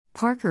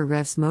Parker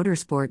Revs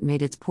Motorsport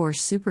made its Porsche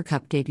Super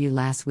Cup debut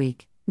last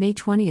week, May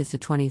 20th to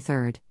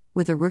 23rd,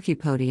 with a rookie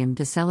podium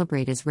to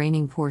celebrate as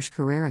reigning Porsche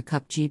Carrera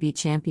Cup GB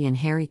champion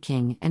Harry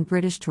King and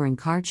British Touring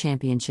Car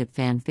Championship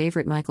fan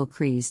favorite Michael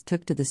Kries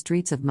took to the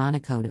streets of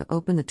Monaco to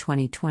open the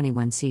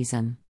 2021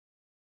 season.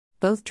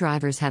 Both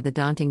drivers had the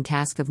daunting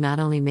task of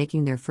not only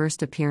making their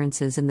first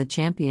appearances in the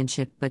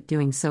championship but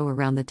doing so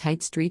around the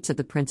tight streets of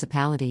the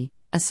Principality,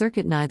 a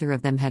circuit neither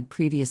of them had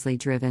previously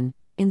driven,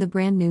 in the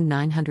brand new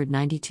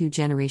 992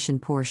 generation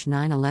Porsche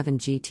 911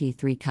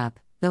 GT3 Cup,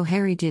 though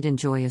Harry did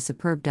enjoy a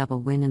superb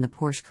double win in the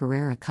Porsche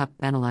Carrera Cup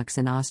Benelux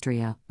in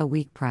Austria, a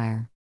week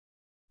prior.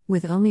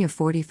 With only a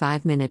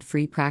 45-minute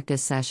free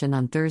practice session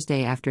on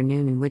Thursday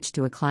afternoon in which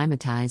to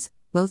acclimatize,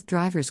 both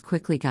drivers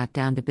quickly got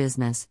down to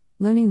business,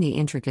 learning the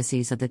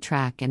intricacies of the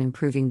track and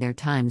improving their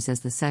times as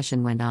the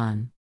session went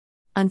on.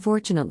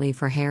 Unfortunately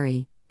for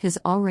Harry, his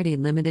already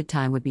limited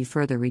time would be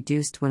further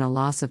reduced when a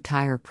loss of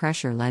tire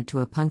pressure led to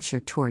a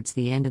puncture towards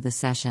the end of the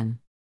session.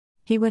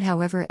 He would,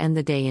 however, end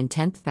the day in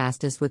 10th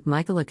fastest with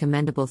Michael a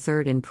commendable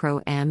 3rd in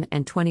Pro-Am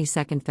and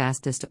 22nd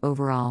fastest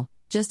overall,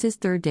 just his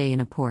 3rd day in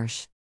a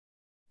Porsche.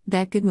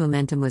 That good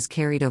momentum was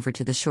carried over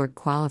to the short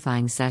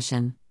qualifying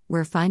session,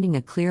 where finding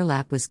a clear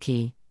lap was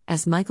key,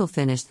 as Michael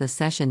finished the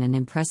session an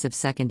impressive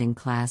 2nd in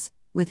class,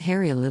 with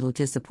Harry a little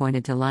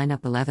disappointed to line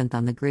up 11th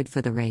on the grid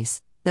for the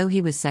race, though he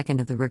was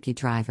 2nd of the rookie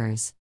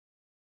drivers.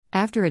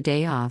 After a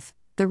day off,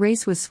 the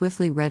race was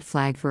swiftly red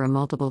flagged for a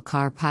multiple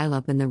car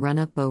pileup in the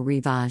run-up Beau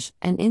Rivage,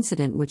 an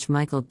incident which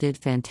Michael did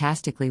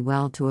fantastically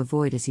well to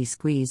avoid as he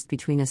squeezed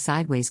between a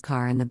sideways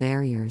car and the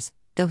barriers,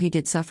 though he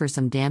did suffer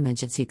some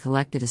damage as he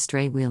collected a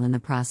stray wheel in the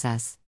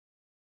process.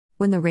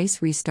 When the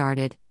race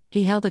restarted,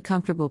 he held a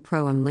comfortable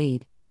Pro-Am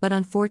lead, but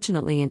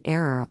unfortunately an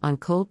error on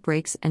cold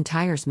brakes and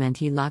tires meant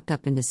he locked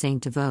up into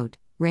Saint-Devote,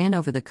 ran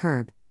over the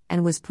curb,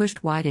 and was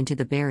pushed wide into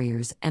the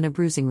barriers and a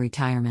bruising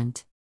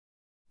retirement.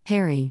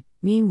 Harry,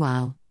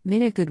 meanwhile,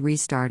 made a good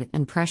restart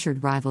and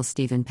pressured rival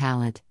Stephen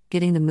Pallet,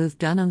 getting the move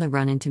done on the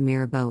run into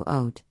Mirabeau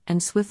Haute,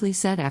 and swiftly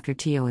set after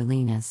Teo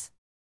Elinas.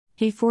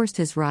 He forced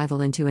his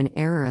rival into an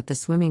error at the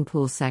swimming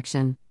pool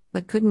section,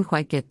 but couldn't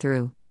quite get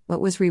through,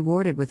 but was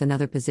rewarded with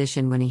another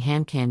position when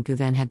Johan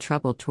Gouven had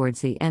trouble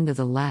towards the end of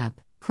the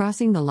lap,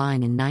 crossing the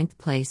line in 9th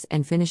place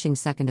and finishing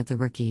 2nd of the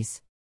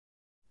rookies.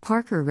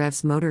 Parker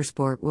Revs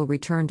Motorsport will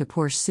return to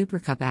Porsche Super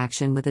Cup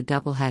action with a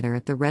doubleheader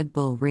at the Red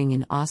Bull Ring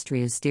in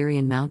Austria's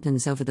Styrian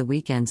Mountains over the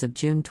weekends of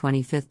June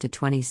 25th to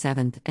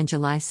 27th and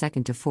July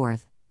 2nd to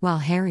 4th, while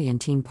Harry and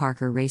Team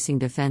Parker Racing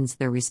defends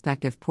their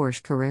respective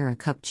Porsche Carrera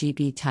Cup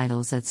GB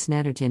titles at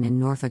Snetterton in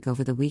Norfolk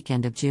over the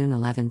weekend of June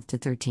 11th to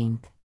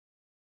 13th.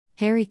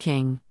 Harry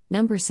King,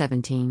 number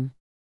 17.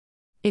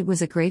 It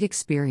was a great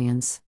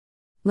experience.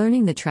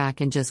 Learning the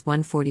track in just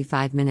one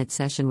 45-minute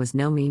session was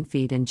no mean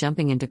feat, and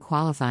jumping into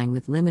qualifying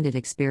with limited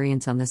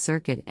experience on the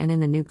circuit and in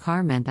the new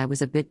car meant I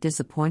was a bit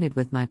disappointed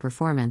with my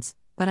performance,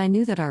 but I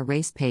knew that our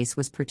race pace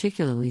was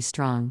particularly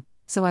strong,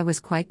 so I was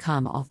quite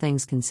calm all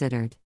things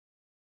considered.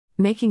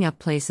 Making up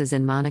places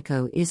in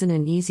Monaco isn't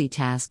an easy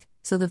task,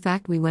 so the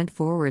fact we went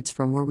forwards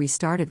from where we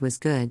started was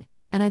good,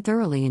 and I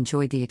thoroughly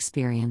enjoyed the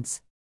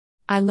experience.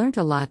 I learnt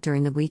a lot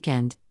during the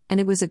weekend,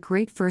 and it was a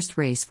great first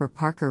race for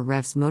Parker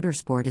Revs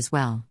Motorsport as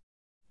well.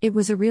 It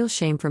was a real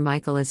shame for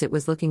Michael as it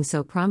was looking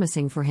so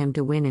promising for him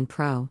to win in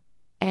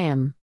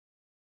Pro-Am.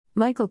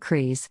 Michael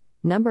Kries,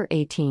 number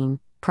 18,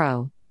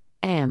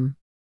 Pro-Am.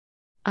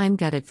 I'm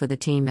gutted for the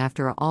team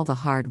after all the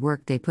hard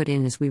work they put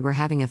in as we were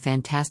having a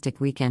fantastic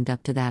weekend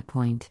up to that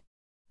point.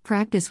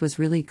 Practice was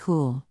really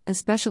cool,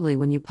 especially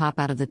when you pop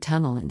out of the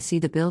tunnel and see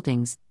the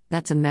buildings.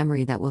 That's a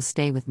memory that will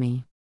stay with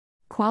me.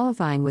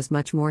 Qualifying was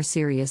much more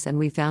serious and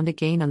we found a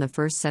gain on the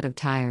first set of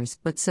tires,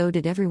 but so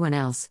did everyone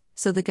else,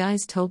 so the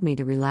guys told me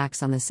to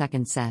relax on the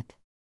second set.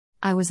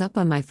 I was up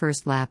on my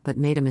first lap but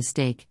made a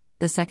mistake.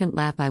 The second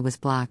lap I was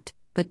blocked,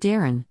 but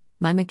Darren,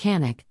 my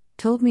mechanic,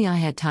 told me I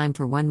had time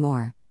for one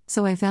more,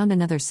 so I found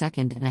another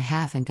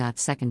 2.5 and got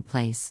 2nd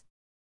place.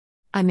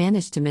 I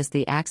managed to miss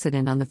the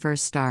accident on the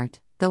first start,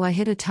 though I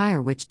hit a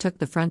tire which took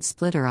the front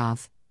splitter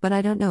off, but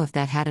I don't know if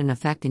that had an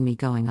effect in me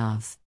going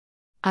off.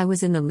 I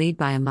was in the lead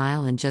by a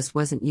mile and just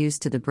wasn't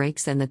used to the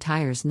brakes and the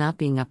tires not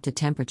being up to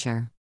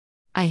temperature.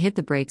 I hit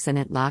the brakes and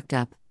it locked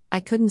up. I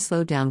couldn't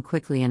slow down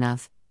quickly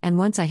enough, and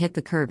once I hit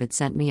the curb it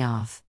sent me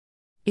off.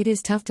 It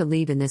is tough to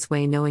lead in this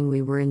way knowing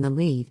we were in the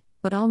lead,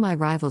 but all my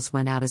rivals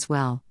went out as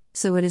well,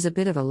 so it is a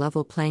bit of a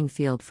level playing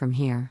field from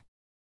here.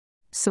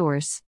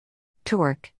 Source: Torque.